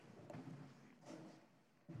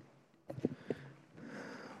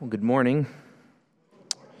Well, good morning.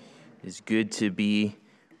 It's good to be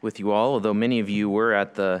with you all, although many of you were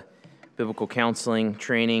at the biblical counseling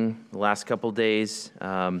training the last couple days.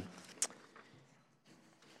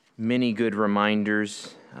 Many good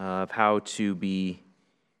reminders of how to be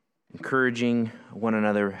encouraging one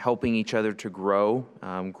another, helping each other to grow.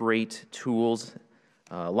 Great tools,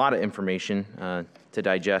 a lot of information to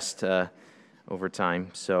digest over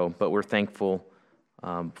time. But we're thankful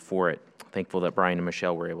for it. Thankful that Brian and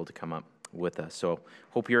Michelle were able to come up with us. So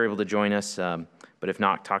hope you're able to join us. But if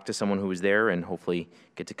not, talk to someone who was there and hopefully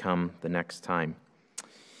get to come the next time.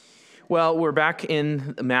 Well, we're back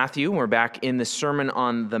in Matthew. We're back in the Sermon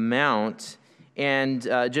on the Mount. And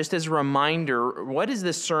just as a reminder, what is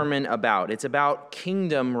this sermon about? It's about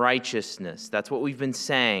kingdom righteousness. That's what we've been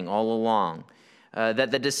saying all along.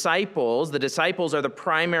 That the disciples are the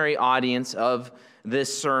primary audience of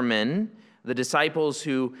this sermon. The disciples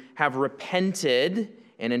who have repented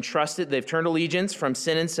and entrusted, they've turned allegiance from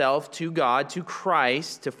sin and self to God, to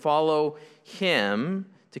Christ, to follow Him,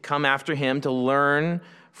 to come after Him, to learn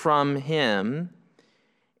from Him.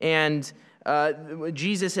 And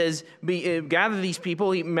Jesus has gathered these people.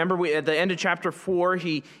 Remember, at the end of chapter 4,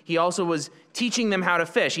 he also was teaching them how to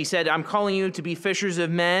fish. He said, I'm calling you to be fishers of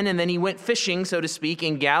men. And then he went fishing, so to speak,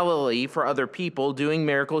 in Galilee for other people, doing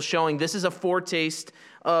miracles, showing this is a foretaste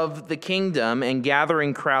of the kingdom and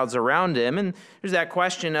gathering crowds around him. And there's that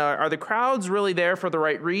question, are the crowds really there for the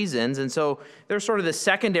right reasons? And so they're sort of the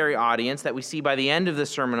secondary audience that we see by the end of the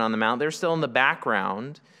Sermon on the Mount. They're still in the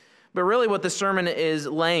background. But really what the sermon is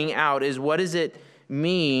laying out is, what does it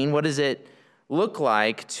mean? What does it look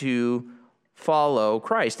like to follow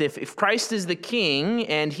Christ? If Christ is the king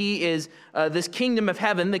and he is this kingdom of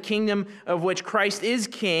heaven, the kingdom of which Christ is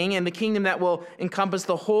king, and the kingdom that will encompass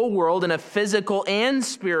the whole world in a physical and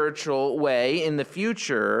spiritual way in the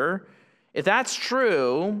future, if that's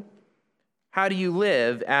true, how do you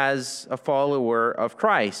live as a follower of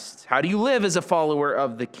Christ? How do you live as a follower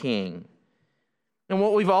of the king? And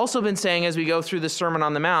what we've also been saying as we go through the Sermon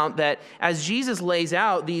on the Mount, that as Jesus lays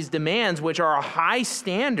out these demands, which are a high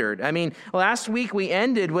standard. I mean, last week we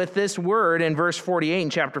ended with this word in verse 48 in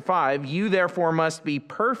chapter 5, you therefore must be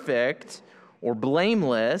perfect or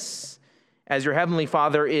blameless, as your heavenly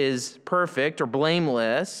Father is perfect or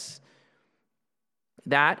blameless.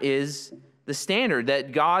 That is the standard,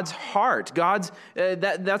 that God's heart,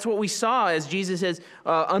 that's what we saw as Jesus has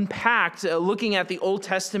unpacked, looking at the Old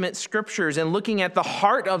Testament scriptures and looking at the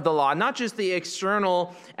heart of the law, not just the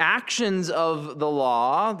external actions of the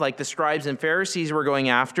law, like the scribes and Pharisees were going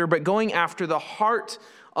after, but going after the heart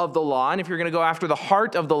of the law. And if you're going to go after the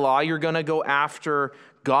heart of the law, you're going to go after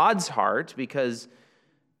God's heart, because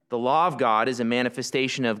the law of God is a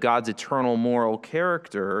manifestation of God's eternal moral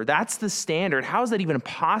character. That's the standard. How is that even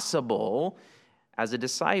possible as a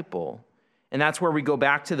disciple? And that's where we go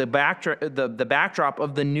back to the backdrop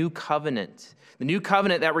of the new covenant. The new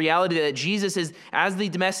covenant, that reality that Jesus is, as the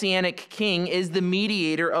Messianic king, is the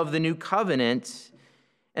mediator of the new covenant.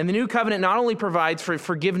 And the new covenant not only provides for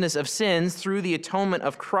forgiveness of sins through the atonement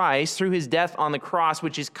of Christ, through his death on the cross,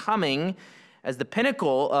 which is coming as the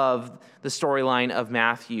pinnacle of the storyline of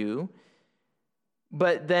Matthew.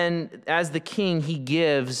 But then as the king, he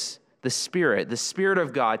gives the Spirit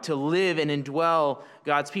of God to live and indwell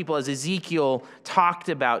God's people, as Ezekiel talked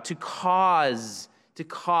about, to cause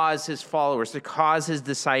his followers, to cause his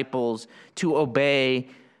disciples to obey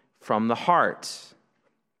from the heart.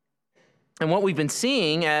 And what we've been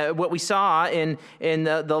seeing, what we saw in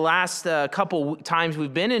the last couple times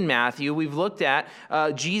we've been in Matthew, we've looked at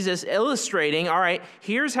Jesus illustrating, all right,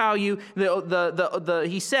 here's how he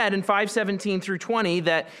said in 5:17 through 20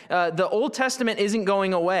 that the Old Testament isn't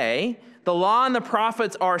going away. The law and the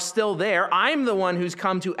prophets are still there. I'm the one who's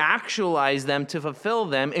come to actualize them, to fulfill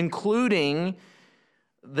them, including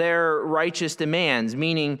their righteous demands,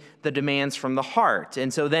 meaning the demands from the heart.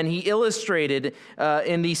 And so then he illustrated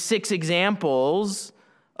in these 6 examples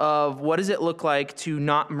of what does it look like to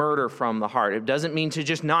not murder from the heart. It doesn't mean to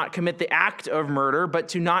just not commit the act of murder, but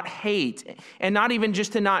to not hate, and not even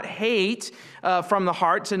just to not hate from the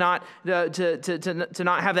heart, to not have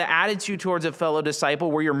the attitude towards a fellow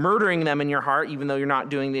disciple where you're murdering them in your heart, even though you're not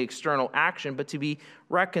doing the external action, but to be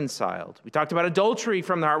reconciled. We talked about adultery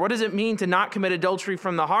from the heart. What does it mean to not commit adultery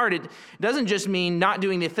from the heart? It doesn't just mean not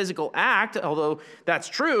doing the physical act, although that's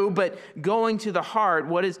true, but going to the heart.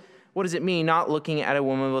 What does it mean not looking at a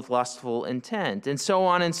woman with lustful intent? And so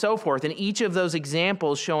on and so forth. And each of those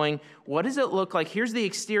examples showing what does it look like? Here's the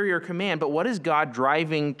exterior command, but what is God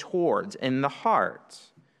driving towards in the heart?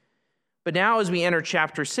 But now as we enter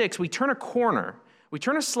chapter 6, we turn a corner. We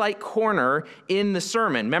turn a slight corner in the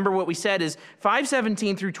sermon. Remember what we said is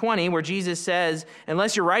 5:17 through 20, where Jesus says,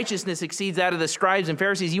 unless your righteousness exceeds that of the scribes and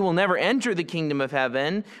Pharisees, you will never enter the kingdom of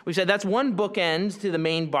heaven. We said that's one bookend to the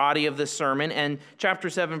main body of the sermon. And chapter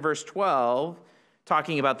 7, verse 12,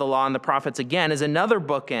 talking about the law and the prophets again, is another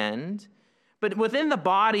bookend. But within the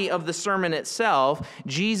body of the sermon itself,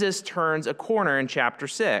 Jesus turns a corner in chapter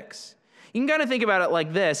 6. You can kind of think about it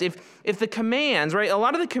like this. If the commands, right, a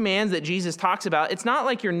lot of the commands that Jesus talks about, it's not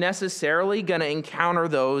like you're necessarily going to encounter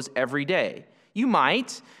those every day. You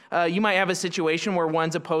might have a situation where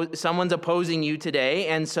someone's opposing you today,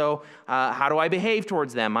 and so how do I behave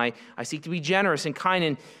towards them? I seek to be generous and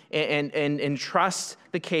kind and trust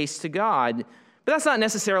the case to God. But that's not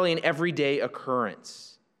necessarily an everyday occurrence.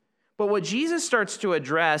 But what Jesus starts to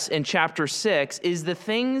address in chapter 6 is the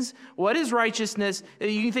things, what is righteousness?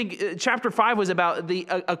 You can think chapter 5 was about the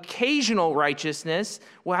occasional righteousness.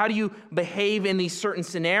 Well, how do you behave in these certain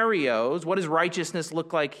scenarios? What does righteousness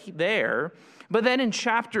look like there? But then in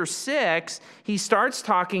chapter 6, he starts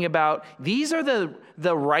talking about these are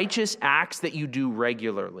the righteous acts that you do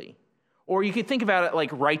regularly. Or you could think about it like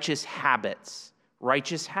righteous habits.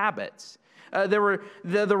 Righteous habits. There were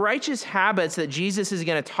the righteous habits that Jesus is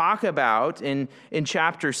going to talk about in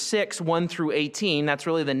chapter 6, 1 through 18. That's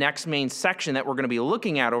really the next main section that we're going to be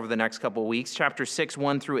looking at over the next couple of weeks. Chapter 6,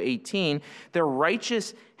 1 through 18. They're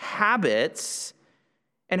righteous habits.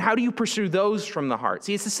 And how do you pursue those from the heart?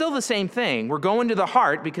 See, it's still the same thing. We're going to the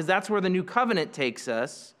heart because that's where the new covenant takes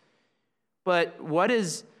us. But what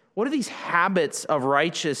are these habits of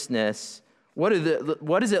righteousness? What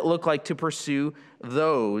does it look like to pursue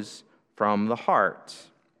those from the heart?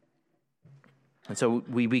 And so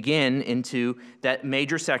we begin into that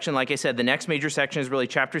major section. Like I said, the next major section is really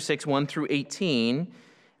chapter 6, 1 through 18,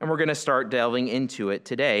 and we're going to start delving into it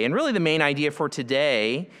today. And really the main idea for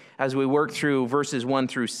today, as we work through verses 1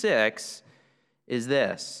 through 6, is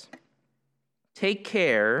this. Take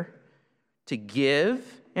care to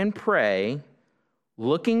give and pray,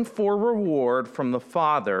 looking for reward from the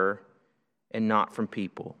Father and not from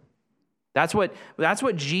people. That's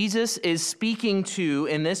what Jesus is speaking to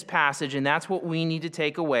in this passage, and that's what we need to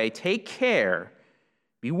take away. Take care,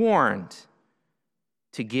 be warned,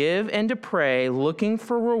 to give and to pray, looking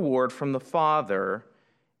for reward from the Father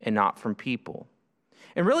and not from people.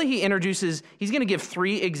 And really he's going to give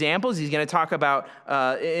 3 examples. He's going to talk about,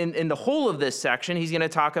 in the whole of this section, he's going to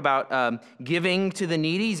talk about giving to the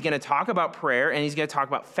needy. He's going to talk about prayer, and he's going to talk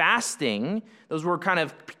about fasting. Those were kind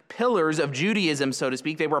of pillars of Judaism, so to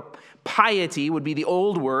speak. They were piety, would be the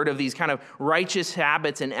old word of these kind of righteous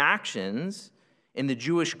habits and actions in the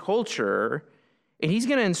Jewish culture. And he's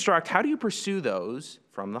going to instruct, how do you pursue those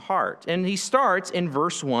from the heart? And he starts in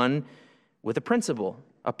verse 1 with a principle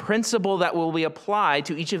that will be applied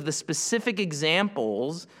to each of the specific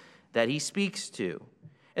examples that he speaks to.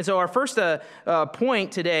 And so our first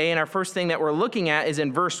point today, and our first thing that we're looking at is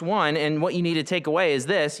in verse 1, and what you need to take away is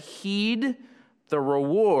this: heed the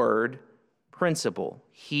reward principle.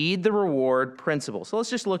 Heed the reward principle. So let's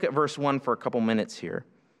just look at verse 1 for a couple minutes here.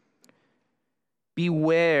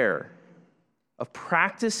 Beware of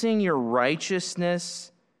practicing your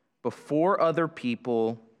righteousness before other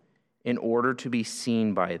people in order to be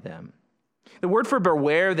seen by them. The word for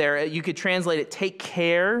beware there, you could translate it take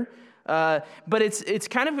care, but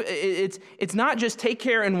it's not just take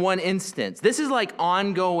care in one instance. This is like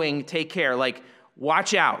ongoing take care, like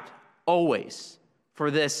watch out always for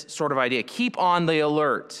this sort of idea. Keep on the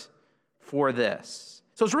alert for this.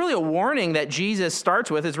 So it's really a warning that Jesus starts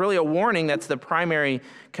with. It's really a warning that's the primary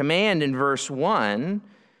command in verse 1.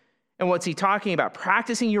 And what's he talking about?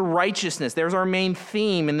 Practicing your righteousness. There's our main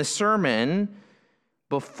theme in the sermon.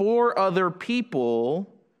 Before other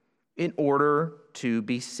people in order to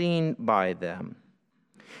be seen by them.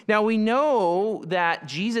 Now we know that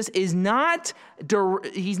Jesus is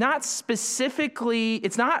he's not specifically,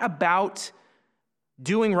 it's not about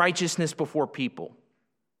doing righteousness before people,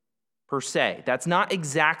 per se. That's not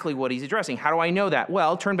exactly what he's addressing. How do I know that?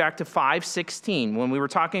 Well, turn back to 5:16 when we were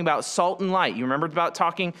talking about salt and light. You remember about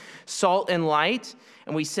talking salt and light?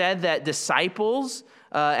 And we said that disciples,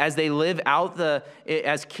 as they live out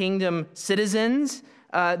as kingdom citizens,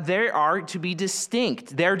 they are to be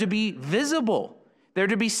distinct. They're to be visible. They're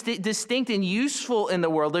to be distinct and useful in the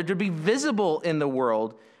world. They're to be visible in the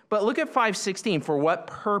world. But look at 5:16. For what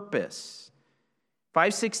purpose?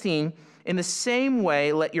 5:16, in the same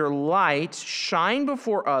way, let your light shine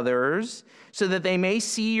before others so that they may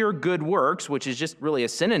see your good works, which is just really a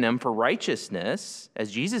synonym for righteousness, as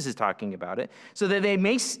Jesus is talking about it, so that they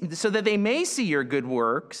may see your good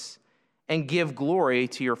works and give glory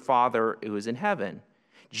to your Father who is in heaven.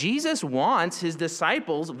 Jesus wants his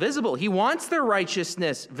disciples visible. He wants their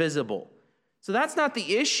righteousness visible. So that's not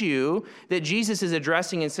the issue that Jesus is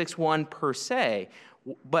addressing in 6:1 per se.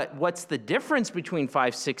 But what's the difference between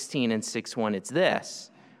 5:16 and 6:1? It's this: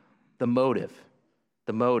 the motive.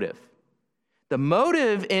 The motive. The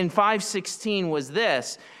motive in 5:16 was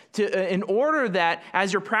this: in order that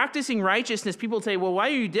as you're practicing righteousness, people say, well, why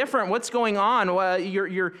are you different? What's going on? Well,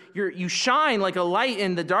 you shine like a light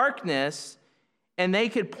in the darkness. And they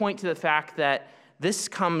could point to the fact that this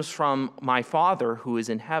comes from my Father who is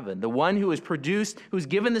in heaven, the one who has produced, who's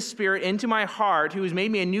given the Spirit into my heart, who has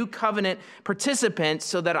made me a new covenant participant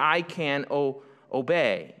so that I can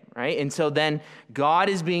obey, right? And so then God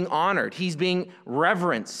is being honored. He's being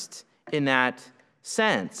reverenced in that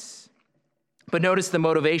sense. But notice the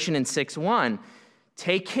motivation in 6:1.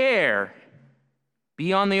 Take care,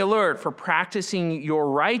 be on the alert for practicing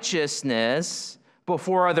your righteousness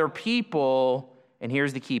before other people. And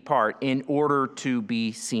here's the key part: in order to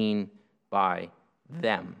be seen by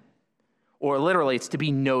them. Or literally, it's to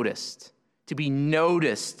be noticed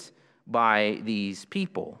by these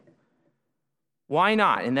people. Why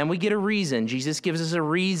not? And then we get a reason. Jesus gives us a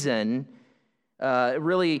reason.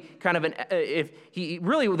 Really kind of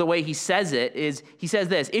the way he says it is, he says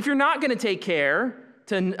this: if you're not going to take care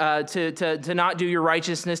to not do your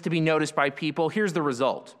righteousness to be noticed by people, here's the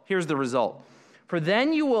result. For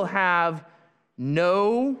then you will have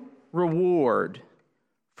no reward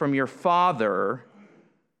from your Father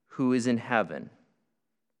who is in heaven.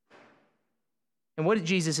 And what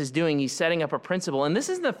Jesus is doing, he's setting up a principle. And this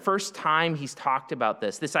is the first time he's talked about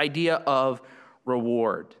this idea of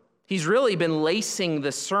reward. He's really been lacing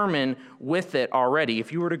the sermon with it already.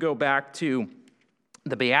 If you were to go back to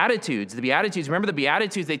the Beatitudes, remember the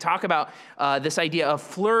Beatitudes, they talk about this idea of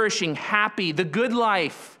flourishing, happy, the good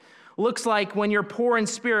life. Looks like when you're poor in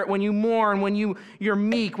spirit, when you mourn, when you're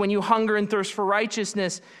meek, when you hunger and thirst for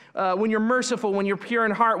righteousness, when you're merciful, when you're pure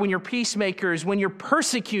in heart, when you're peacemakers, when you're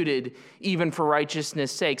persecuted even for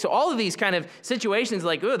righteousness' sake. So all of these kind of situations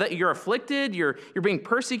like, you're afflicted, you're being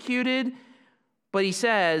persecuted. But he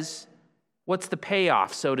says, what's the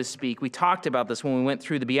payoff, so to speak? We talked about this when we went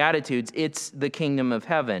through the Beatitudes. It's the kingdom of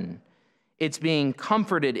heaven. It's being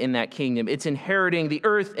comforted in that kingdom. It's inheriting the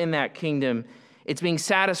earth in that kingdom. It's being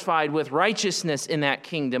satisfied with righteousness in that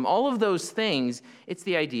kingdom. All of those things, it's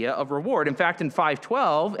the idea of reward. In fact, in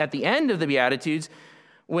 5:12, at the end of the Beatitudes,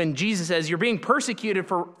 when Jesus says, you're being persecuted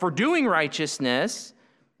for doing righteousness,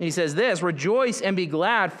 and he says this: rejoice and be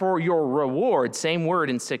glad, for your reward, same word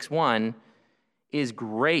in 6:1, is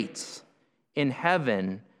great in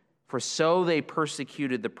heaven, for so they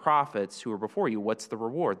persecuted the prophets who were before you. What's the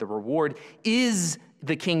reward? The reward is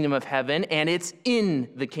the kingdom of heaven, and it's in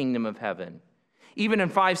the kingdom of heaven. Even in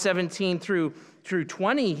 5:17 through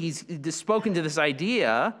 20, he's spoken to this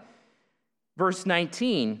idea. Verse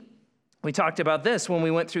 19, we talked about this when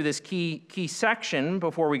we went through this key section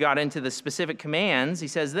before we got into the specific commands. He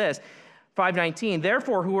says this, 5:19,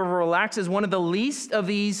 therefore, whoever relaxes one of the least of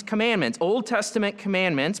these commandments, Old Testament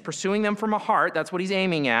commandments, pursuing them from a heart, that's what he's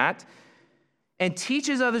aiming at, and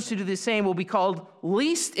teaches others to do the same, will be called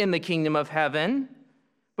least in the kingdom of heaven.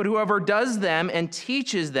 But whoever does them and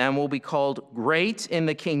teaches them will be called great in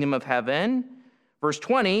the kingdom of heaven. Verse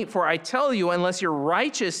 20, for I tell you, unless your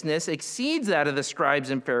righteousness exceeds that of the scribes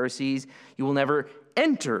and Pharisees, you will never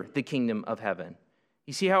enter the kingdom of heaven.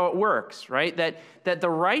 You see how it works, right? That the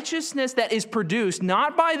righteousness that is produced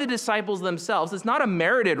not by the disciples themselves, it's not a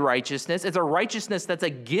merited righteousness, it's a righteousness that's a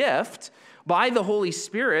gift by the Holy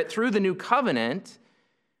Spirit through the new covenant.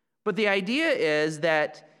 But the idea is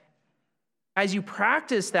that as you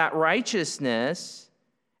practice that righteousness,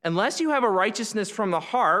 unless you have a righteousness from the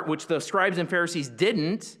heart, which the scribes and Pharisees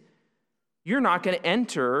didn't, you're not going to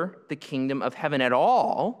enter the kingdom of heaven at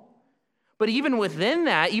all. But even within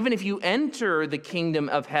that, even if you enter the kingdom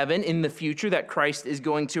of heaven in the future that Christ is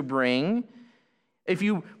going to bring, if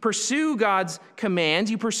you pursue God's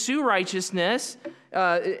commands, you pursue righteousness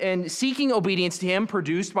and seeking obedience to him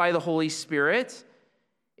produced by the Holy Spirit,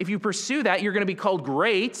 if you pursue that, you're going to be called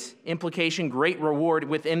great, implication, great reward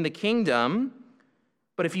within the kingdom.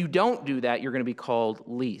 But if you don't do that, you're going to be called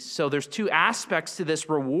least. So there's two aspects to this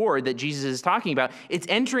reward that Jesus is talking about. It's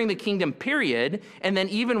entering the kingdom, period. And then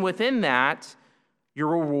even within that, your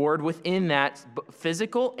reward within that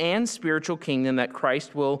physical and spiritual kingdom that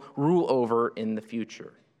Christ will rule over in the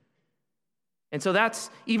future. And so that's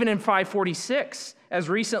even in 546. As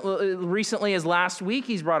recently as last week,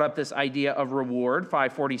 he's brought up this idea of reward.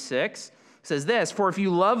 546 says this, for if you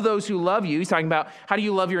love those who love you, he's talking about how do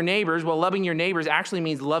you love your neighbors? Well, loving your neighbors actually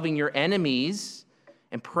means loving your enemies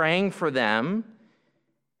and praying for them.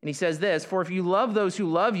 And he says this, "For if you love those who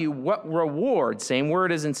love you, what reward," same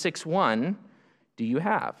word as in 6:1, "do you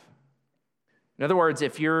have?" In other words,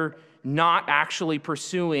 if you're not actually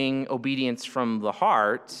pursuing obedience from the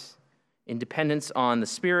heart, in dependence on the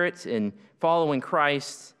Spirit and following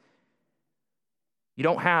Christ, you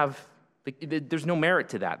don't have, there's no merit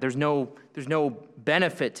to that. There's no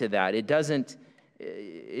benefit to that.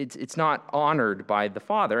 It's not honored by the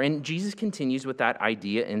Father. And Jesus continues with that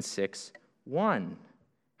idea in 6:1.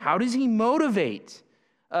 How does he motivate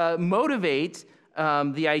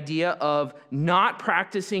the idea of not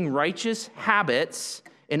practicing righteous habits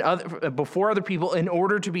before other people in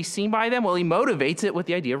order to be seen by them? Well, he motivates it with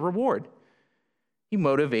the idea of reward. He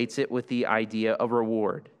motivates it with the idea of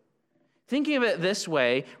reward. Thinking of it this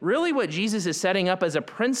way, really what Jesus is setting up as a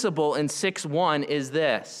principle in 6:1 is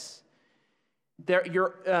this.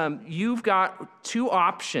 You've got two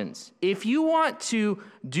options. If you want to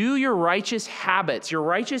do your righteous habits, your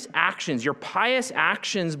righteous actions, your pious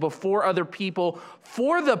actions before other people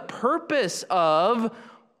for the purpose of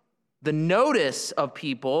the notice of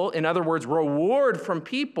people, in other words, reward from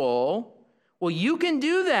people, well, you can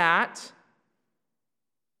do that,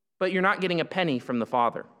 but you're not getting a penny from the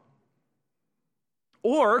Father.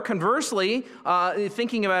 Or conversely,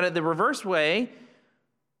 thinking about it the reverse way,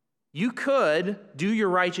 you could do your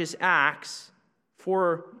righteous acts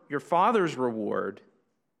for your Father's reward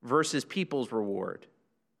versus people's reward,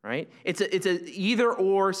 right? It's a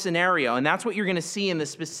either-or scenario, and that's what you're going to see in the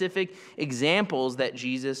specific examples that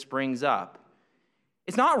Jesus brings up.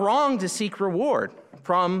 It's not wrong to seek reward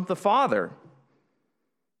from the Father.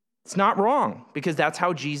 It's not wrong, because that's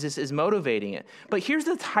how Jesus is motivating it. But here's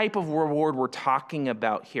the type of reward we're talking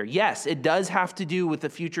about here. Yes, it does have to do with the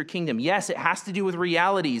future kingdom. Yes, it has to do with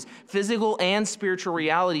realities, physical and spiritual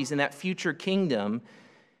realities in that future kingdom.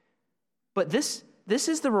 But this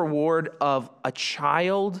is the reward of a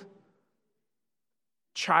child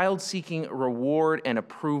seeking reward and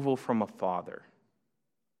approval from a father.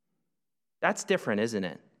 That's different, isn't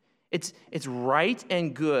it? It's right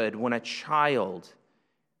and good when a child,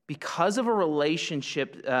 because of a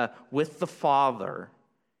relationship with the Father,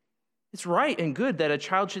 it's right and good that a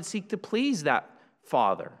child should seek to please that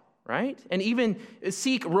Father, right? And even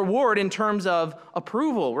seek reward in terms of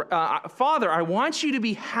approval. Father, I want you to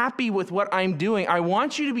be happy with what I'm doing. I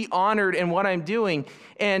want you to be honored in what I'm doing.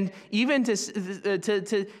 And even to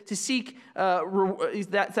seek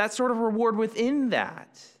that sort of reward within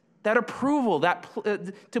that approval,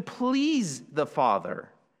 to please the Father.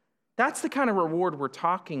 That's the kind of reward we're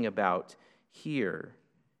talking about here.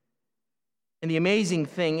 And the amazing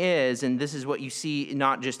thing is, and this is what you see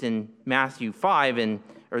not just in Matthew 5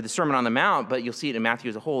 or the Sermon on the Mount, but you'll see it in Matthew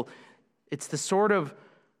as a whole, it's the sort of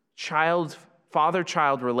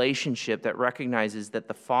father-child relationship that recognizes that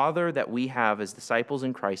the Father that we have as disciples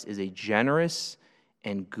in Christ is a generous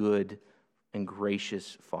and good and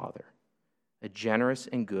gracious Father. A generous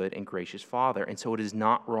and good and gracious Father. And so it is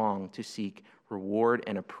not wrong to seek reward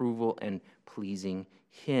and approval and pleasing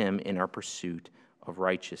Him in our pursuit of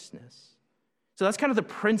righteousness. So that's kind of the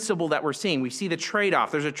principle that we're seeing. We see the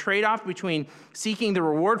trade-off. There's a trade-off between seeking the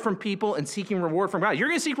reward from people and seeking reward from God. You're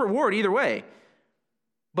going to seek reward either way.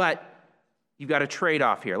 But you've got a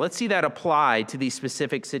trade-off here. Let's see that applied to these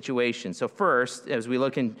specific situations. So first, as we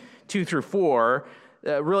look in 2 through 4,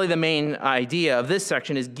 really the main idea of this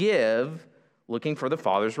section is give, looking for the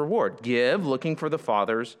Father's reward. Give, looking for the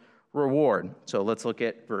Father's reward. So let's look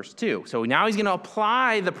at verse 2. So now he's going to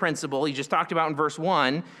apply the principle he just talked about in verse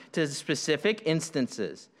 1 to specific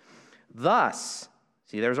instances. Thus,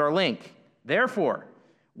 see, there's our link. Therefore,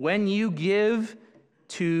 when you give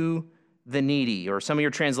to the needy, or some of your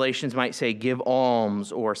translations might say give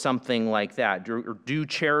alms or something like that, or do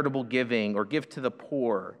charitable giving or give to the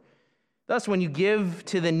poor. Thus, when you give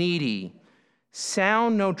to the needy,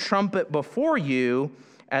 sound no trumpet before you,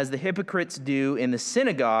 as the hypocrites do in the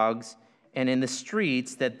synagogues and in the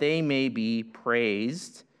streets, that they may be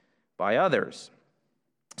praised by others.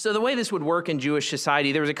 So the way this would work in Jewish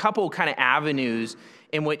society, there was a couple kind of avenues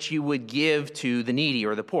in which you would give to the needy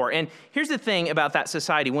or the poor. And here's the thing about that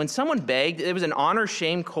society. When someone begged, it was an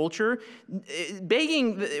honor-shame culture.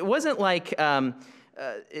 Begging, it wasn't like...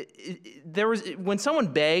 when someone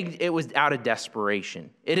begged, it was out of desperation.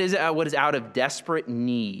 It is what is out of desperate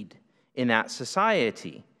need in that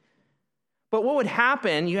society. But what would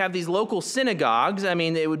happen, you have these local synagogues, I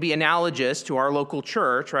mean, it would be analogous to our local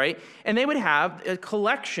church, right? And they would have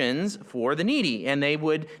collections for the needy, and they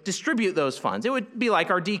would distribute those funds. It would be like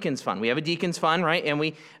our deacons fund. We have a deacons fund, right? And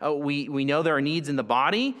we know there are needs in the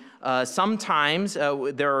body. Sometimes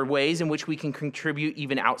there are ways in which we can contribute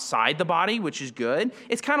even outside the body, which is good.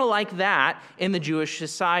 It's kind of like that in the Jewish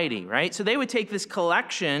society, right? So they would take this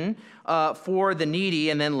collection for the needy,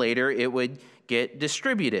 and then later it would get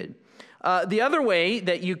distributed. The other way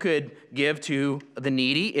that you could give to the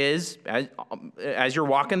needy is as you're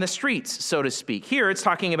walking the streets, so to speak. Here it's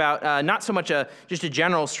talking about not so much just a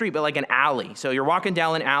general street, but like an alley. So you're walking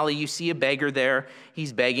down an alley, you see a beggar there,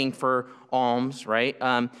 he's begging for alms, right?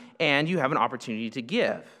 And you have an opportunity to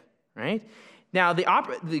give, right? Now,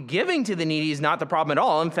 the giving to the needy is not the problem at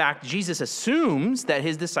all. In fact, Jesus assumes that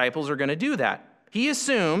his disciples are going to do that. He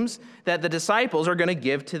assumes that the disciples are going to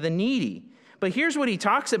give to the needy. But here's what he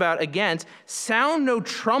talks about against: sound no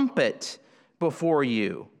trumpet before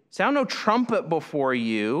you. Sound no trumpet before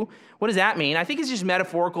you. What does that mean? I think it's just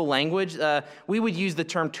metaphorical language. We would use the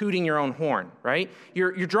term tooting your own horn, right?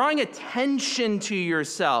 You're drawing attention to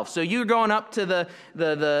yourself. So you're going up to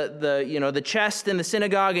the chest in the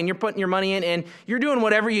synagogue, and you're putting your money in, and you're doing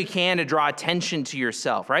whatever you can to draw attention to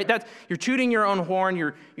yourself, right? You're tooting your own horn.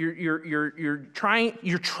 You're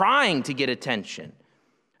trying to get attention.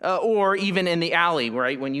 Or even in the alley,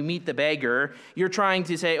 right? When you meet the beggar, you're trying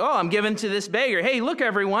to say, oh, I'm giving to this beggar. Hey, look,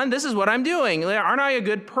 everyone, this is what I'm doing. Aren't I a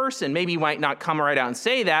good person? Maybe you might not come right out and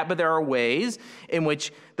say that, but there are ways in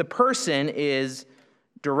which the person is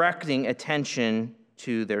directing attention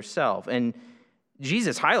to their self. And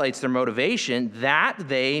Jesus highlights their motivation, that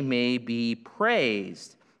they may be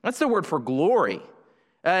praised. That's the word for glory.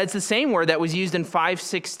 It's the same word that was used in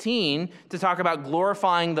 5:16 to talk about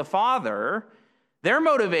glorifying the Father. Their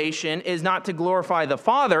motivation is not to glorify the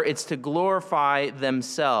Father, it's to glorify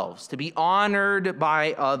themselves, to be honored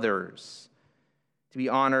by others. To be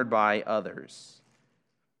honored by others.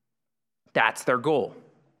 That's their goal.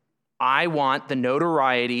 I want the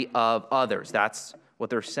notoriety of others. That's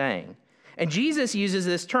what they're saying. And Jesus uses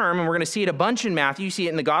this term, and we're going to see it a bunch in Matthew. You see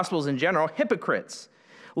it in the Gospels in general, hypocrites.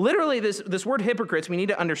 Literally, this word hypocrites, we need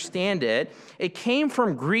to understand it. It came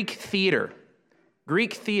from Greek theater.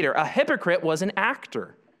 Greek theater. A hypocrite was an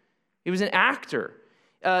actor. He was an actor.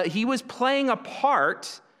 He was playing a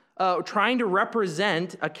part, trying to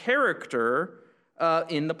represent a character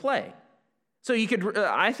in the play. So you could,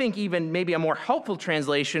 I think even maybe a more helpful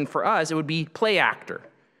translation for us, it would be play actor.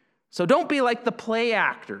 So don't be like the play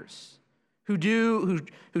actors who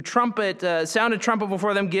trumpet, sound a trumpet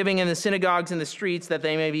before them giving in the synagogues and the streets that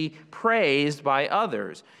they may be praised by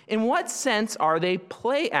others. In what sense are they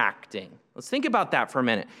play acting? Let's think about that for a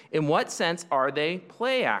minute. In what sense are they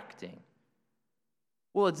play acting?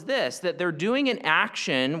 Well, it's this, that they're doing an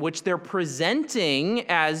action which they're presenting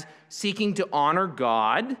as seeking to honor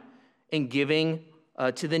God and giving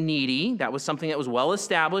to the needy. That was something that was well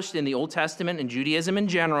established in the Old Testament and Judaism in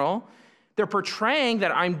general. They're portraying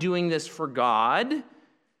that I'm doing this for God,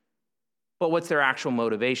 but what's their actual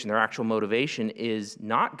motivation? Their actual motivation is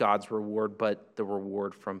not God's reward, but the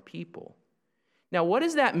reward from people. Now, what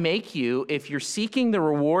does that make you if you're seeking the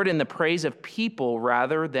reward and the praise of people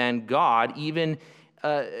rather than God? Even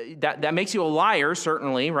that makes you a liar,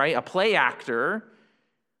 certainly, right? A play actor,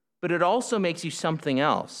 but it also makes you something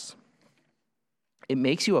else. It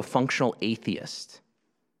makes you a functional atheist.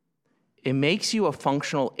 It makes you a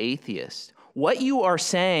functional atheist. What you are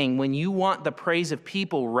saying when you want the praise of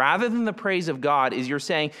people rather than the praise of God is you're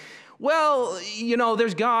saying, well,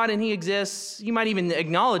 there's God and he exists. You might even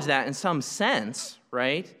acknowledge that in some sense,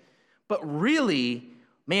 right? But really,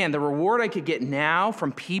 man, the reward I could get now from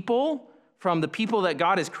the people that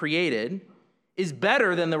God has created, is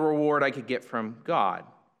better than the reward I could get from God.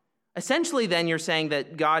 Essentially, then you're saying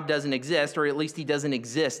that God doesn't exist, or at least he doesn't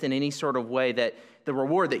exist in any sort of way that the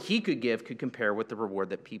reward that he could give could compare with the reward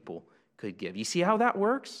that people could give. You see how that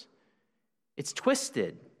works? It's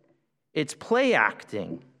twisted. It's play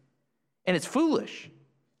acting. And it's foolish.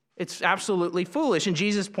 It's absolutely foolish. And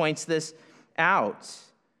Jesus points this out.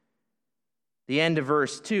 The end of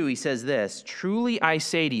verse 2, he says this, truly I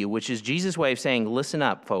say to you, which is Jesus' way of saying, listen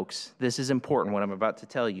up, folks. This is important, what I'm about to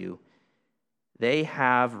tell you. They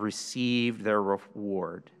have received their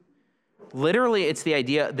reward. Literally, it's the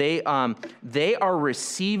idea they are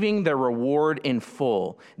receiving their reward in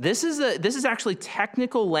full. This is actually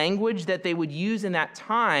technical language that they would use in that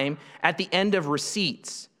time at the end of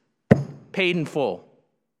receipts. Paid in full.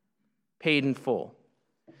 Paid in full.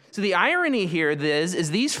 So the irony here is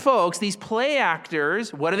these folks, these play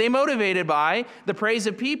actors, what are they motivated by? The praise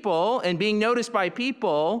of people and being noticed by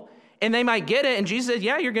people. And they might get it, and Jesus says,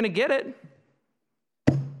 yeah, you're going to get it.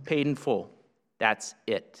 Paid in full. That's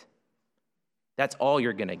it. That's all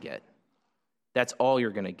you're going to get. That's all you're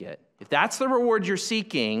going to get. If that's the reward you're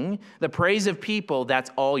seeking, the praise of people, that's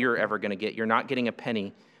all you're ever going to get. You're not getting a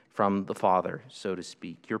penny from the Father, so to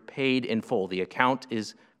speak. You're paid in full. The account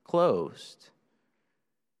is closed.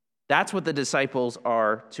 That's what the disciples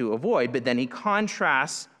are to avoid. But then he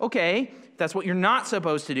contrasts, okay, if that's what you're not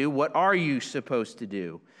supposed to do, what are you supposed to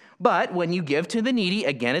do? But when you give to the needy,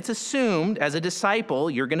 again, it's assumed as a disciple,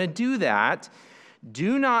 you're going to do that.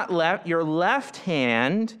 Do not let your left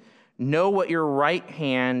hand know what your right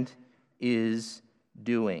hand is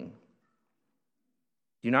doing.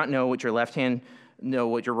 Do not know what your left hand, know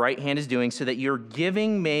what your right hand is doing, so that your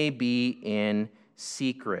giving may be in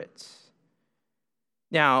secret.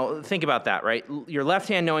 Now, think about that, right? Your left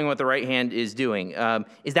hand knowing what the right hand is doing.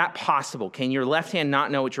 Is that possible? Can your left hand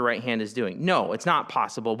not know what your right hand is doing? No, it's not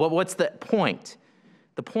possible. But what's the point?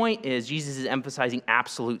 The point is Jesus is emphasizing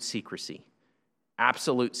absolute secrecy.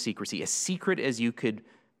 Absolute secrecy. As secret as you could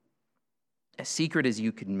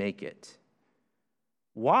make it.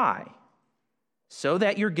 Why? So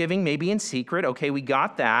that your giving may be in secret. Okay, we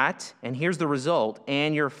got that. And here's the result.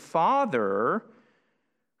 And your Father,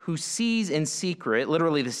 who sees in secret,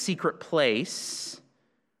 literally the secret place,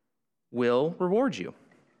 will reward you.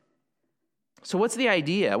 So what's the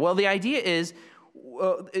idea? Well, the idea is,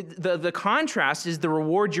 the contrast is the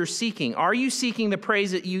reward you're seeking. Are you seeking the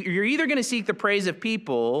praise that you're either going to seek the praise of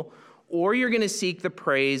people or you're going to seek the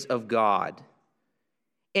praise of God?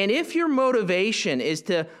 And if your motivation is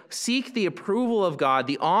to seek the approval of God,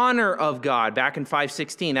 the honor of God, back in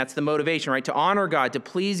 5:16, that's the motivation, right? To honor God, to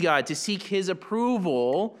please God, to seek his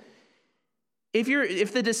approval.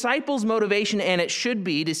 If the disciples' motivation, and it should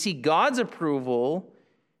be, to seek God's approval,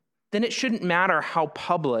 then it shouldn't matter how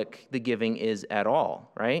public the giving is at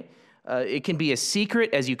all, right? It can be as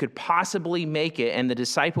secret as you could possibly make it, and the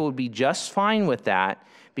disciple would be just fine with that,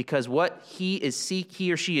 because what he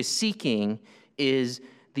or she is seeking is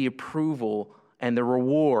the approval and the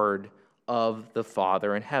reward of the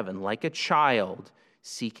Father in heaven, like a child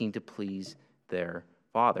seeking to please their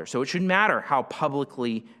Father. So it shouldn't matter how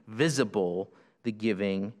publicly visible the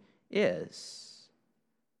giving is.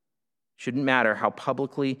 Shouldn't matter how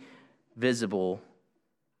publicly visible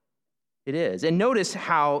it is. And notice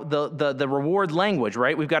how the reward language,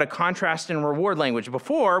 right? We've got a contrast in reward language.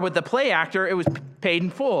 Before, with the play actor, it was paid in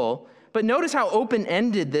full. But notice how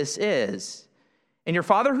open-ended this is. And your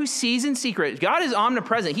Father who sees in secret, God is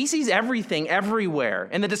omnipresent. He sees everything everywhere.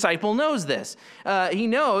 And the disciple knows this. He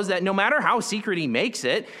knows that no matter how secret he makes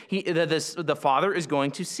it, the Father is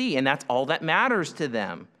going to see. And that's all that matters to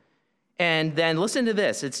them. And then listen to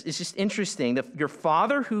this. It's just interesting. Your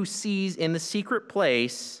Father who sees in the secret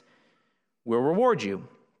place will reward you.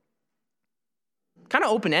 Kind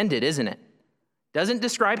of open-ended, isn't it? Doesn't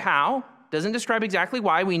describe how. Doesn't describe exactly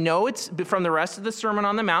why. We know it's from the rest of the Sermon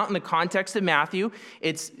on the Mount in the context of Matthew.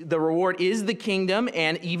 The reward is the kingdom,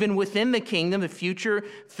 and even within the kingdom, the future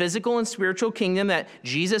physical and spiritual kingdom that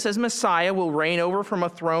Jesus as Messiah will reign over from a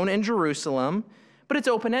throne in Jerusalem. But it's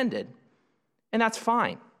open-ended, and that's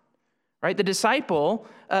fine. Right? The disciple,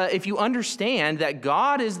 if you understand that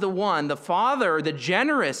God is the one, the Father, the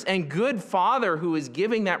generous and good Father who is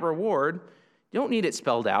giving that reward, you don't need it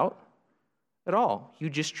spelled out at all. You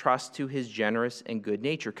just trust to his generous and good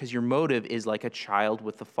nature because your motive is like a child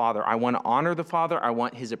with the Father. I want to honor the Father. I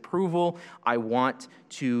want his approval. I want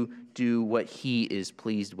to do what he is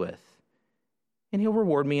pleased with. And he'll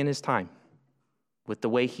reward me in his time with the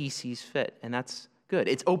way he sees fit. And that's good.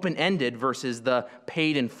 It's open-ended versus the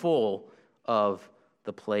paid in full of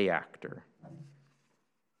the play actor.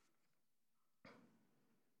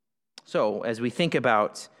 So as we think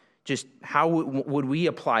about just how would we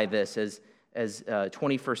apply this as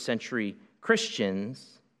 21st century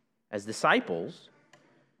Christians, as disciples,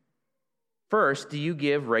 first, do you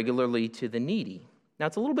give regularly to the needy? Now,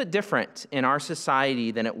 it's a little bit different in our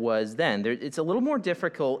society than it was then. It's a little more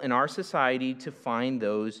difficult in our society to find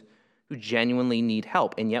those who genuinely need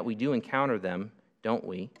help, and yet we do encounter them, don't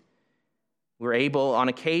we? We're able, on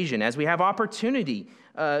occasion, as we have opportunity,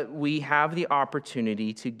 we have the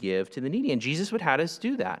opportunity to give to the needy, and Jesus would have us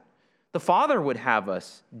do that. The Father would have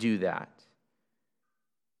us do that.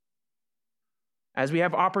 As we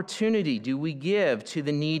have opportunity, do we give to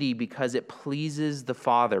the needy because it pleases the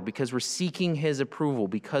Father, because we're seeking his approval,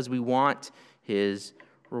 because we want his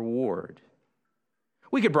reward?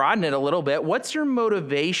 We could broaden it a little bit. What's your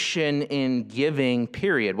motivation in giving,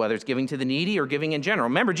 period, whether it's giving to the needy or giving in general?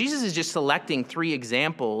 Remember, Jesus is just selecting 3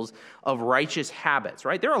 examples of righteous habits,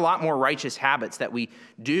 right? There are a lot more righteous habits that we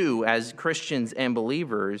do as Christians and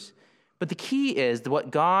believers. But the key is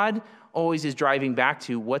what God always is driving back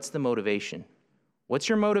to, what's the motivation? What's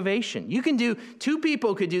your motivation? Two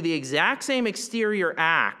people could do the exact same exterior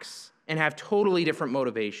acts and have totally different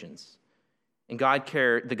motivations. And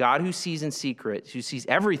the God who sees in secret, who sees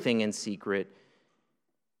everything in secret,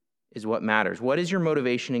 is what matters. What is your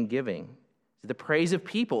motivation in giving? Is it the praise of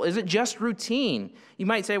people? Is it just routine? You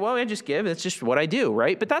might say, well, I just give. It's just what I do,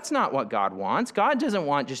 right? But that's not what God wants. God doesn't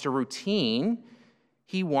want just a routine.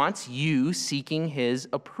 He wants you seeking his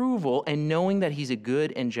approval and knowing that he's a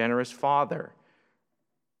good and generous Father.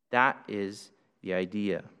 That is the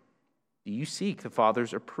idea. Do you seek the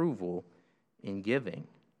Father's approval in giving?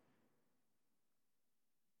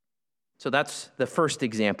 So that's the first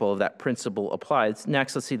example of that principle applied.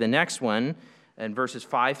 Next, let's see the next one. In verses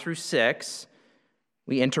 5 through 6,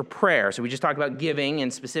 we enter prayer. So we just talked about giving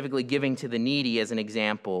and specifically giving to the needy as an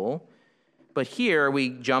example. But here we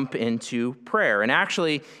jump into prayer. And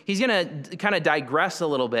actually, he's going to kind of digress a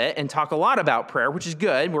little bit and talk a lot about prayer, which is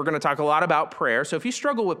good. We're going to talk a lot about prayer. So if you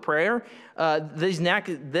struggle with prayer,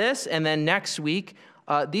 this and then next week,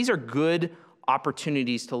 these are good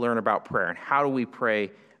opportunities to learn about prayer and how do we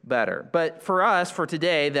pray better. But for us, for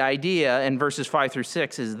today, the idea in verses 5 through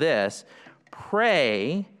 6 is this: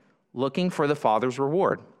 pray looking for the Father's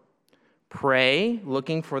reward. Pray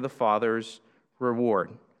looking for the Father's reward.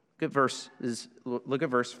 Look at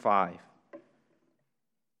verse 5.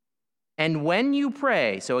 And when you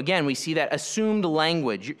pray, so again, we see that assumed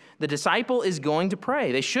language. The disciple is going to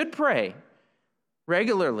pray. They should pray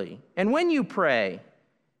regularly. And when you pray,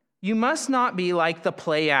 you must not be like the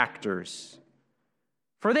play actors,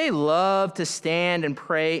 for they love to stand and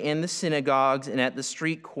pray in the synagogues and at the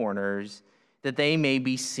street corners, that they may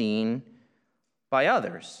be seen by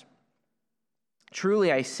others.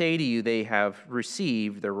 Truly, I say to you, they have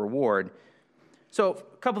received their reward. So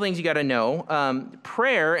a couple things you got to know.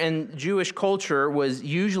 Prayer in Jewish culture was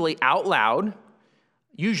usually out loud,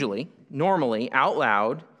 normally out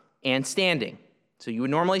loud, and standing. So you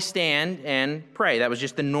would normally stand and pray. That was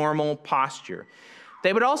just the normal posture.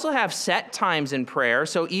 They would also have set times in prayer.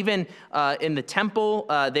 So even in the temple,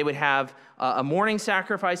 they would have a morning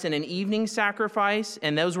sacrifice and an evening sacrifice,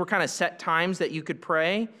 and those were kind of set times that you could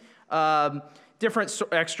pray. Different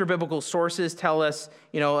extra biblical sources tell us,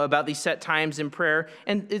 about these set times in prayer.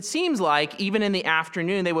 And it seems like even in the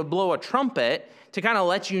afternoon, they would blow a trumpet to kind of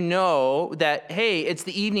let you know that, hey, it's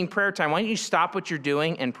the evening prayer time. Why don't you stop what you're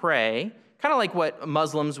doing and pray? Kind of like what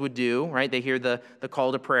Muslims would do, right? They hear the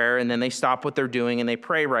call to prayer, and then they stop what they're doing, and they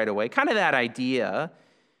pray right away. Kind of that idea.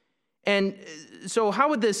 And so how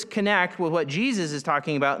would this connect with what Jesus is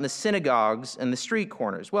talking about in the synagogues and the street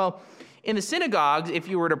corners? Well, in the synagogues, if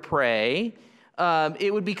you were to pray,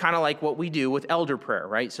 it would be kind of like what we do with elder prayer,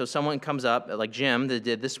 right? So someone comes up, like Jim that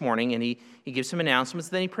did this morning, and he gives some announcements,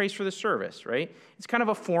 then he prays for the service, right? It's kind of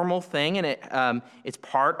a formal thing, and it's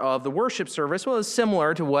part of the worship service. Well, it's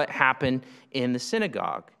similar to what happened in the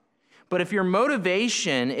synagogue. But if your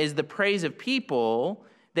motivation is the praise of people,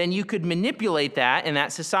 then you could manipulate that in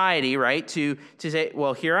that society, right? To say,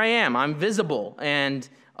 well, here I am, I'm visible, and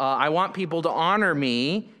I want people to honor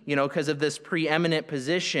me, because of this preeminent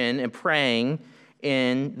position in praying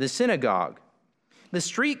in the synagogue. The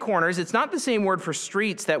street corners, it's not the same word for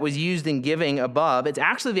streets that was used in giving above. It's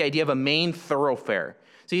actually the idea of a main thoroughfare.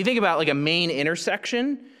 So you think about like a main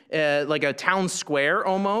intersection, like a town square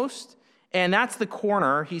almost, and that's the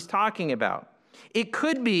corner he's talking about. It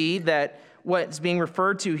could be that what's being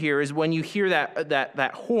referred to here is when you hear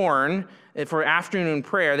that horn for afternoon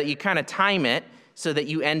prayer, that you kind of time it so that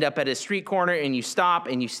you end up at a street corner and you stop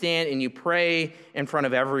and you stand and you pray in front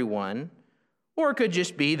of everyone. Or it could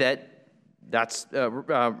just be that's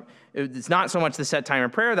it's not so much the set time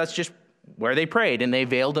of prayer, that's just where they prayed and they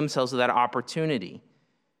availed themselves of that opportunity.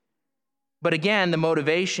 But again, the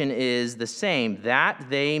motivation is the same, that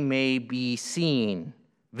they may be seen.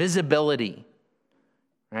 Visibility,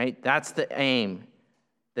 right? That's the aim,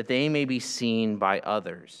 that they may be seen by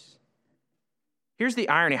others. Here's the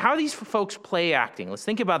irony. How are these folks play acting? Let's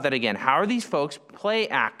think about that again. How are these folks play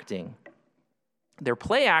acting? They're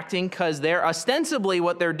play acting because they're ostensibly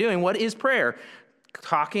what they're doing. What is prayer?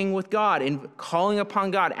 Talking with God and calling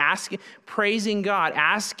upon God, praising God,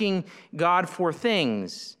 asking God for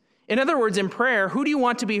things. In other words, in prayer, who do you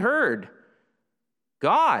want to be heard?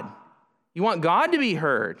 God. You want God to be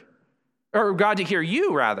heard. Or God to hear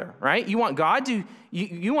you, rather, right? You want God to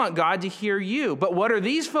hear you. But what are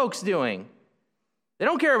these folks doing? They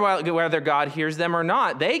don't care about whether God hears them or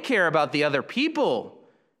not. They care about the other people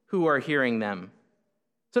who are hearing them.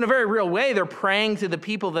 So in a very real way, they're praying to the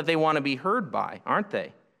people that they want to be heard by, aren't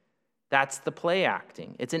they? That's the play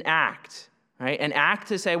acting. It's an act, right? And act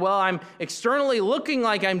to say, well, I'm externally looking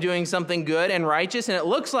like I'm doing something good and righteous, and it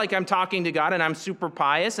looks like I'm talking to God and I'm super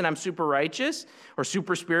pious and I'm super righteous or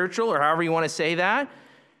super spiritual or however you want to say that.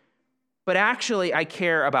 But actually, I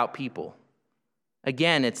care about people.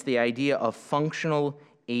 Again, it's the idea of functional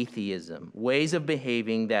atheism, ways of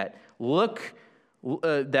behaving that look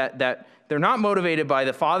that they're not motivated by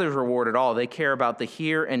the Father's reward at all. They care about the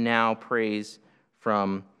here and now praise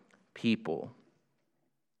from people.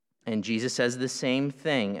 And Jesus says the same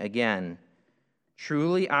thing again.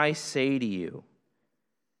 Truly I say to you,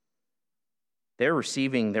 they're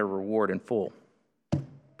receiving their reward in full,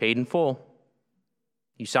 paid in full.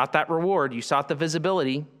 You sought that reward, you sought the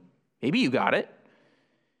visibility, maybe you got it,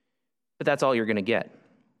 but that's all you're going to get.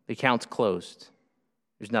 The account's closed.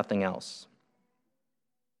 There's nothing else.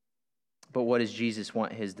 But what does Jesus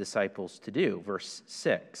want his disciples to do? Verse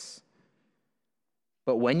 6.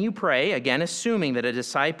 But when you pray, again, assuming that a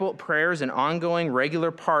disciple prayer is an ongoing, regular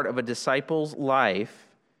part of a disciple's life,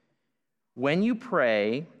 when you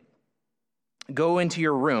pray, go into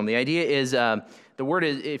your room. The idea is, the word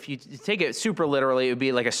is, if you take it super literally, it would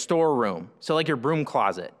be like a storeroom. So like your broom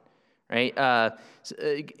closet, right?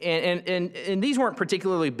 And these weren't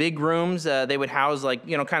particularly big rooms. They would house kind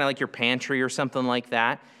of like your pantry or something like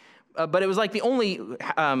that. But it was like the only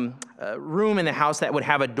room in the house that would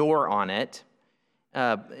have a door on it.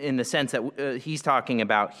 In the sense that he's talking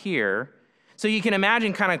about here. So you can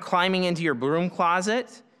imagine kind of climbing into your broom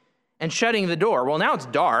closet and shutting the door. Well, now it's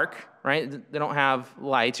dark, right? They don't have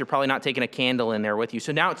lights. You're probably not taking a candle in there with you.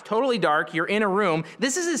 So now it's totally dark. You're in a room.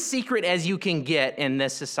 This is as secret as you can get in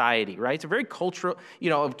this society, right? It's a very cultural,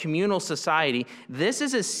 communal society. This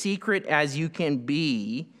is as secret as you can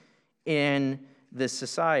be in this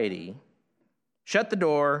society. Shut the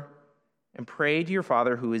door and pray to your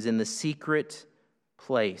Father who is in the secret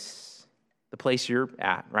place, the place you're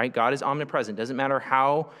at, right? God is omnipresent. Doesn't matter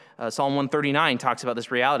how Psalm 139 talks about this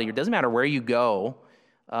reality. It doesn't matter where you go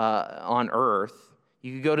on earth.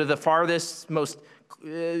 You could go to the farthest, most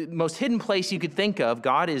hidden place you could think of.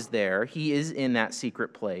 God is there. He is in that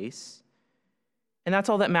secret place. And that's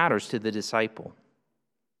all that matters to the disciple.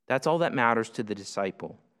 That's all that matters to the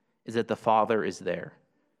disciple, is that the Father is there.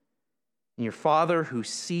 And your Father who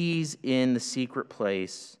sees in the secret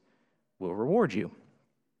place will reward you.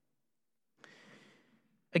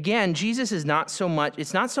 Again, Jesus is not so much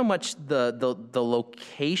the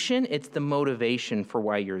location, it's the motivation for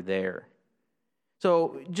why you're there.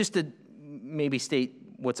 So just to maybe state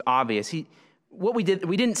what's obvious, we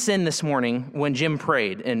didn't sin this morning when Jim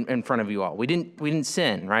prayed in front of you all. We didn't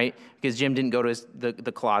sin, right? Because Jim didn't go to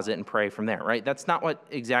the closet and pray from there, right? That's not what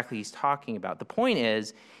exactly he's talking about. The point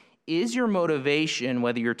is your motivation,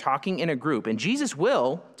 whether you're talking in a group, and Jesus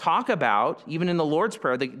will talk about, even in the Lord's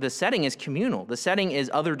Prayer, the setting is communal. The setting is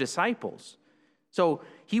other disciples. So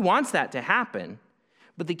he wants that to happen.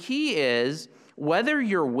 But the key is, whether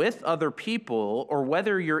you're with other people or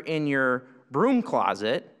whether you're in your broom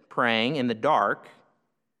closet praying in the dark,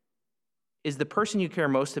 is the person you care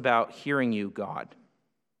most about hearing you God,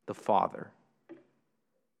 the Father.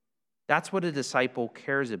 That's what a disciple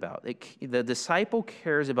cares about. The disciple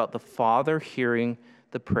cares about the Father hearing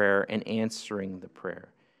the prayer and answering the prayer,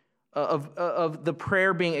 of the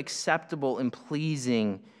prayer being acceptable and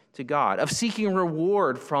pleasing to God, of seeking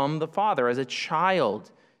reward from the Father as a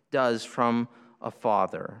child does from a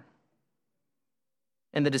father.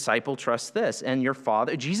 And the disciple trusts this. And your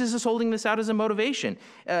Father, Jesus is holding this out as a motivation.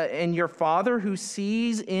 And your Father who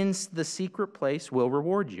sees in the secret place will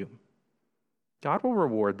reward you. God will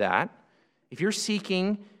reward that. If you're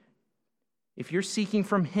seeking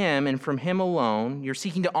from him and from him alone, you're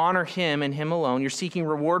seeking to honor him and him alone, you're seeking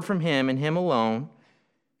reward from him and him alone,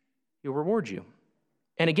 he'll reward you.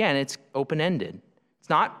 And again, it's open-ended. It's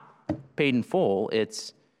not paid in full.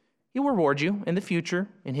 He'll reward you in the future,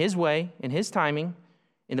 in his way, in his timing,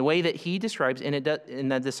 in the way that he describes, and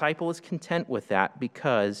the disciple is content with that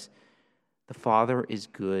because the Father is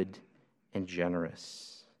good and generous.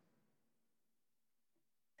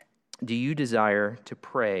 Do you desire to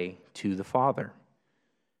pray to the Father?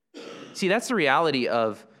 See, that's the reality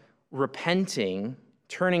of repenting,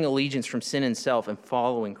 turning allegiance from sin and self, and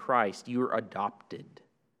following Christ. You're adopted.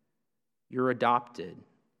 You're adopted.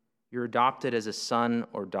 You're adopted as a son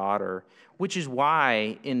or daughter, which is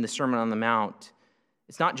why in the Sermon on the Mount,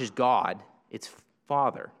 it's not just God, it's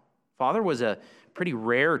Father. Father was a pretty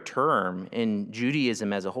rare term in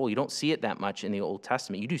Judaism as a whole. You don't see it that much in the Old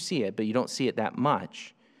Testament. You do see it, but you don't see it that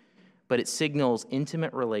much. But it signals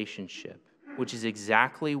intimate relationship, which is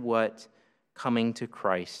exactly what coming to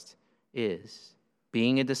Christ is.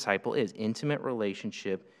 Being a disciple is intimate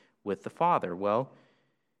relationship with the Father. Well,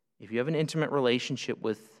 If you have an intimate relationship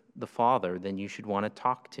with the Father, then you should want to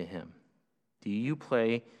talk to him. Do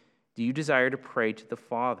you desire to pray to the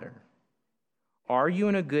Father? Are you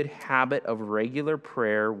in a good habit of regular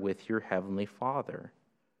prayer with your Heavenly Father?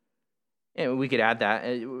 And we could add that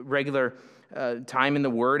regular time in the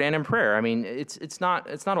Word and in prayer. I mean, it's not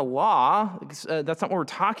a law. That's not what we're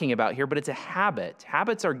talking about here, but it's a habit.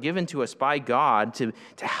 Habits are given to us by God to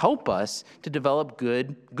help us to develop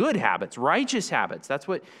good habits, righteous habits. That's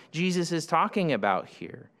what Jesus is talking about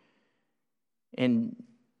here. And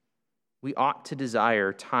we ought to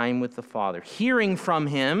desire time with the Father, hearing from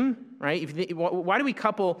him, right? Why do we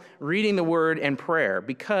couple reading the Word and prayer?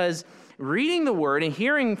 Because reading the Word and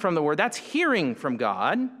hearing from the Word, that's hearing from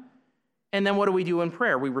God. And then what do we do in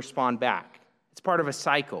prayer? We respond back. It's part of a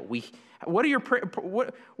cycle. What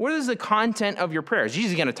is the content of your prayers?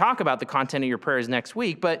 Jesus is going to talk about the content of your prayers next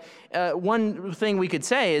week, but one thing we could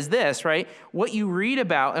say is this, right? What you read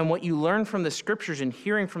about and what you learn from the Scriptures and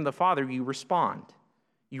hearing from the Father, you respond.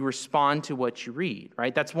 You respond to what you read,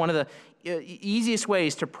 right? That's one of the easiest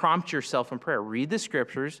ways to prompt yourself in prayer. Read the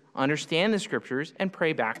Scriptures, understand the Scriptures, and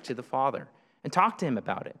pray back to the Father and talk to him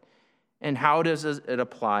about it. And how does it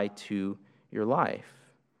apply to your life?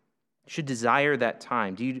 You should desire that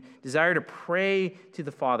time. Do you desire to pray to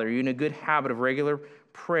the Father? Are you in a good habit of regular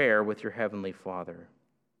prayer with your Heavenly Father?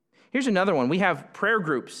 Here's another one. We have prayer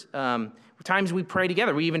groups. Times we pray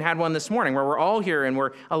together. We even had one this morning where we're all here, and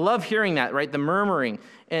I love hearing that, right? The murmuring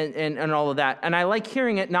and all of that. And I like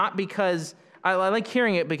hearing it not because, I like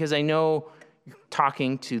hearing it because I know you're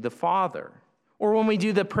talking to the Father. Or when we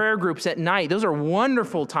do the prayer groups at night, those are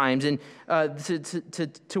wonderful times and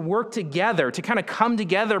to work together, to kind of come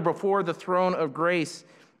together before the throne of grace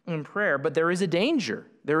in prayer. But there is a danger.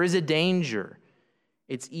 There is a danger.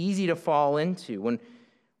 It's easy to fall into.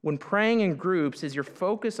 When praying in groups, is your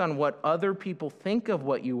focus on what other people think of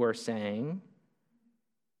what you are saying,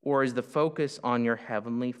 or is the focus on your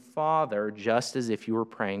Heavenly Father, just as if you were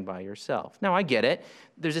praying by yourself? Now, I get it.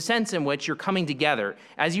 There's a sense in which you're coming together.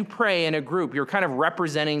 As you pray in a group, you're kind of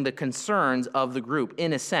representing the concerns of the group,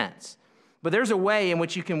 in a sense. But there's a way in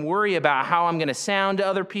which you can worry about how I'm going to sound to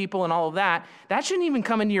other people and all of that. That shouldn't even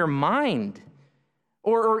come into your mind.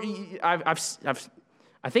 Or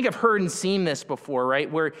I think I've heard and seen this before, right?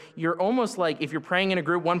 Where you're almost like, if you're praying in a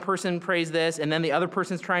group, one person prays this, and then the other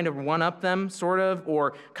person's trying to one-up them, sort of,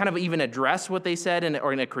 or kind of even address what they said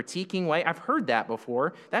or in a critiquing way. I've heard that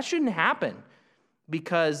before. That shouldn't happen,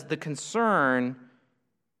 because the concern,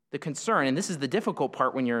 and this is the difficult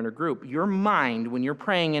part when you're in a group, your mind, when you're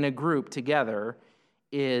praying in a group together,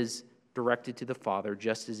 is directed to the Father,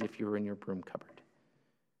 just as if you were in your broom cupboard.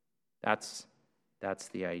 That's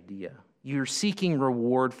the idea. You're seeking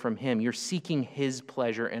reward from him. You're seeking his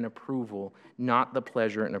pleasure and approval, not the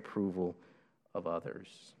pleasure and approval of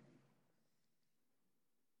others.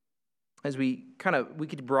 As we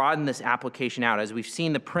could broaden this application out, as we've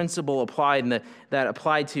seen the principle applied and that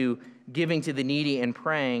applied to giving to the needy and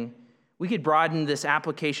praying, we could broaden this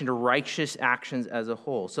application to righteous actions as a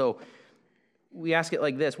whole. So we ask it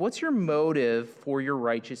like this: what's your motive for your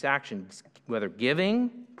righteous actions? Whether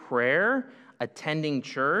giving, prayer, attending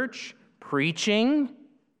church, preaching,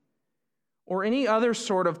 or any other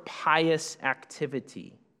sort of pious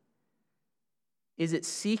activity. Is it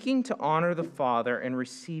seeking to honor the Father and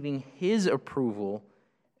receiving his approval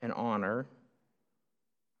and honor?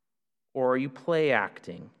 Or are you play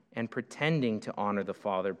acting and pretending to honor the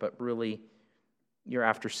Father, but really you're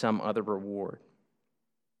after some other reward?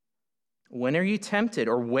 When are you tempted,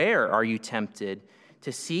 or where are you tempted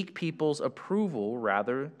to seek people's approval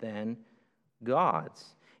rather than God's?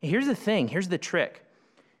 And here's the thing, here's the trick.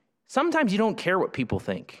 Sometimes you don't care what people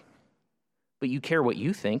think, but you care what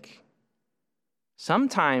you think.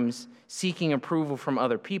 Sometimes seeking approval from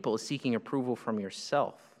other people is seeking approval from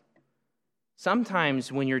yourself.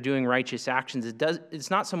 Sometimes when you're doing righteous actions, it's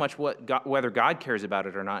not so much whether God cares about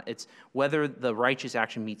it or not, it's whether the righteous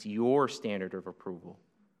action meets your standard of approval.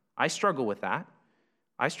 I struggle with that.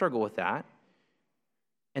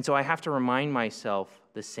 And so I have to remind myself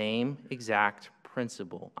the same exact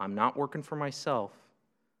principle. I'm not working for myself.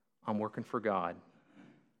 I'm working for God.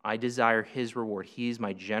 I desire his reward. He is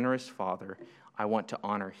my generous Father. I want to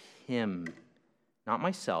honor him, not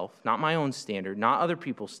myself, not my own standard, not other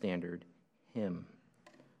people's standard, him.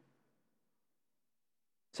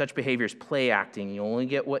 Such behavior is play acting. You only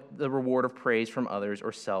get the reward of praise from others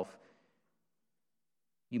or self.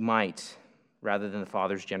 You might, rather than the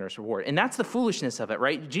Father's generous reward. And that's the foolishness of it,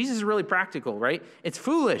 right? Jesus is really practical, right? It's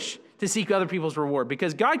foolish to seek other people's reward,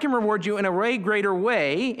 because God can reward you in a way greater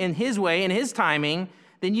way, in his timing,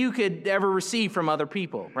 than you could ever receive from other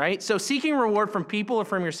people, right? So seeking reward from people or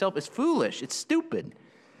from yourself is foolish. It's stupid.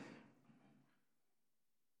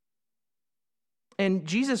 And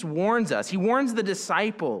Jesus warns us. He warns the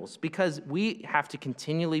disciples because we have to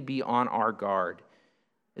continually be on our guard.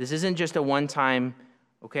 This isn't just a one-time,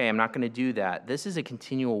 okay, I'm not going to do that. This is a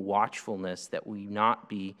continual watchfulness that we not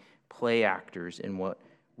be play actors in what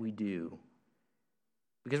we do.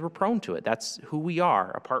 Because we're prone to it. That's who we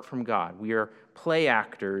are apart from God. We are play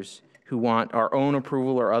actors who want our own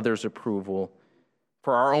approval or others' approval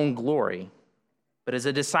for our own glory. But as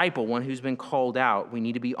a disciple, one who's been called out, we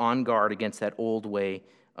need to be on guard against that old way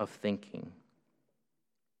of thinking.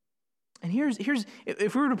 And here's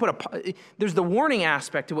if we were to there's the warning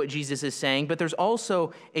aspect to what Jesus is saying, but there's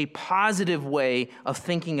also a positive way of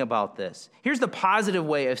thinking about this. Here's the positive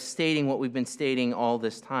way of stating what we've been stating all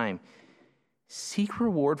this time. Seek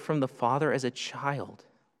reward from the Father as a child.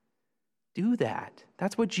 Do that.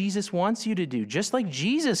 That's what Jesus wants you to do. Just like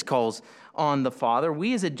Jesus calls on the Father,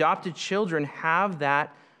 we as adopted children have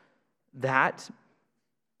that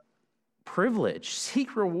privilege.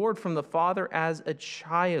 Seek reward from the Father as a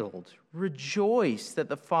child. Rejoice that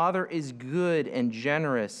the Father is good and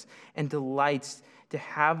generous and delights to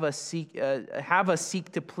have us seek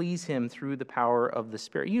to please Him through the power of the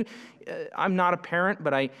Spirit. I'm not a parent,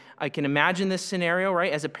 but I can imagine this scenario,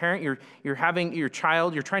 right? As a parent, you're having your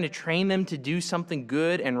child, you're trying to train them to do something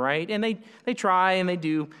good and right, and they try and they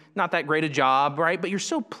do not that great a job, right? But you're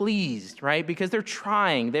so pleased, right? Because they're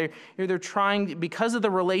trying. They're trying because of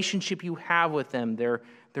the relationship you have with them. They're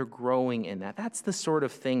growing in that. That's the sort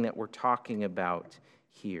of thing that we're talking about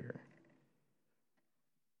here.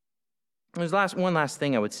 There's one last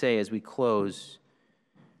thing I would say as we close.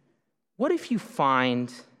 What if you find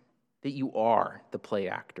that you are the play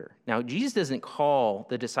actor? Now, Jesus doesn't call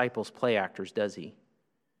the disciples play actors, does he?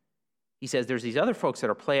 He says there's these other folks that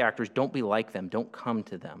are play actors. Don't be like them. Don't come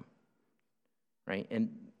to them, right? And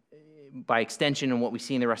by extension, and what we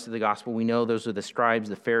see in the rest of the gospel, we know those are the scribes,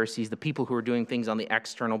 the Pharisees, the people who are doing things on the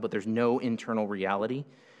external, but there's no internal reality.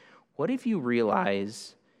 What if you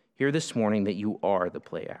realize here this morning that you are the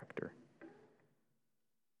play actor?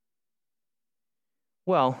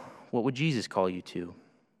 Well, what would Jesus call you to?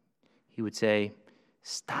 He would say,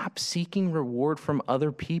 stop seeking reward from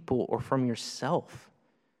other people or from yourself.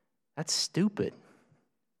 That's stupid.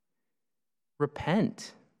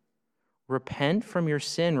 Repent. Repent from your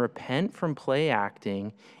sin. Repent from play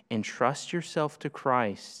acting and trust yourself to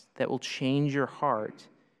Christ that will change your heart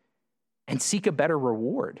and seek a better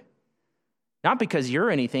reward. Not because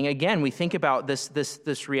you're anything. Again, we think about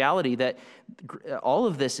this reality that all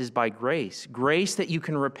of this is by grace. Grace that you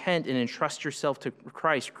can repent and entrust yourself to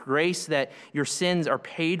Christ. Grace that your sins are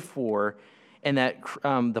paid for and that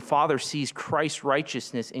the Father sees Christ's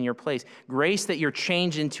righteousness in your place. Grace that you're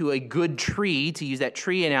changed into a good tree, to use that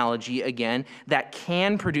tree analogy again, that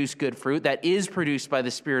can produce good fruit, that is produced by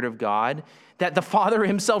the Spirit of God, that the Father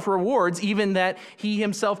Himself rewards, even that He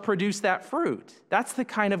Himself produced that fruit. That's the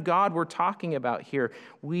kind of God we're talking about here.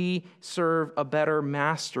 We serve a better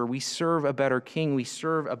master. We serve a better king. We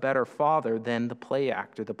serve a better Father than the play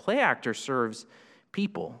actor. The play actor serves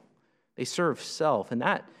people. They serve self, and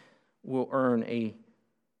that will earn a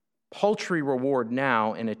paltry reward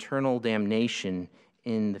now and eternal damnation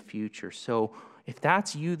in the future. So if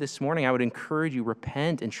that's you this morning, I would encourage you,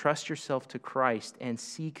 repent and trust yourself to Christ and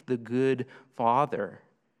seek the good Father,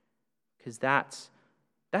 because that's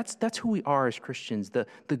who we are as Christians.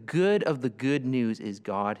 The good of the good news is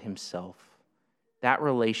God Himself. That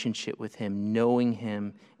relationship with Him, knowing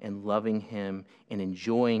Him and loving Him and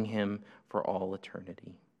enjoying Him for all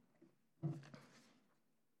eternity.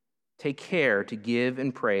 Take care to give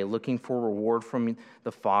and pray, looking for reward from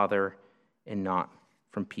the Father and not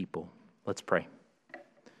from people. Let's pray.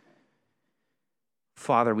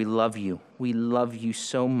 Father, we love you. We love you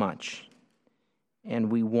so much.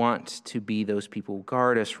 And we want to be those people.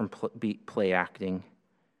 Guard us from play acting.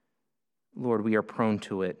 Lord, we are prone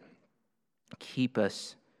to it. Keep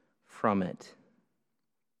us from it.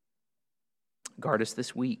 Guard us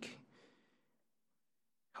this week.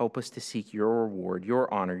 Help us to seek your reward,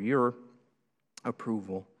 your honor, your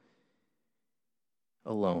approval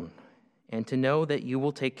alone. And to know that you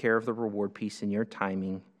will take care of the reward piece in your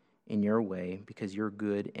timing, in your way, because you're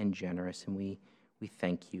good and generous. And we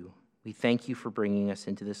thank you. We thank you for bringing us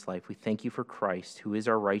into this life. We thank you for Christ, who is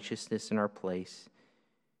our righteousness in our place.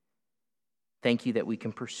 Thank you that we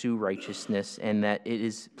can pursue righteousness and that it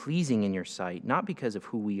is pleasing in your sight, not because of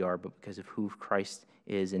who we are, but because of who Christ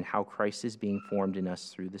is and how Christ is being formed in us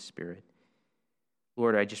through the Spirit.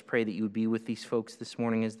 Lord, I just pray that you would be with these folks this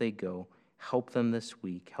morning as they go. Help them this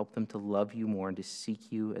week. Help them to love you more and to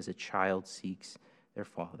seek you as a child seeks their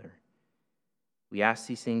father. We ask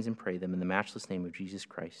these things and pray them in the matchless name of Jesus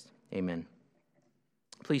Christ. Amen.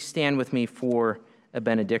 Please stand with me for a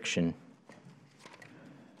benediction.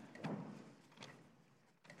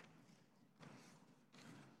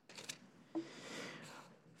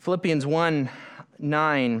 Philippians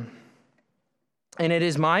 1:9. And it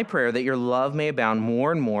is my prayer that your love may abound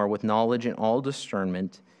more and more with knowledge and all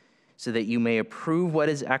discernment, so that you may approve what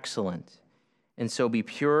is excellent, and so be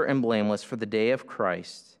pure and blameless for the day of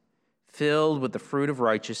Christ, filled with the fruit of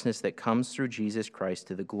righteousness that comes through Jesus Christ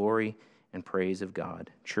to the glory and praise of God.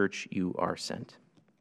 Church, you are sent.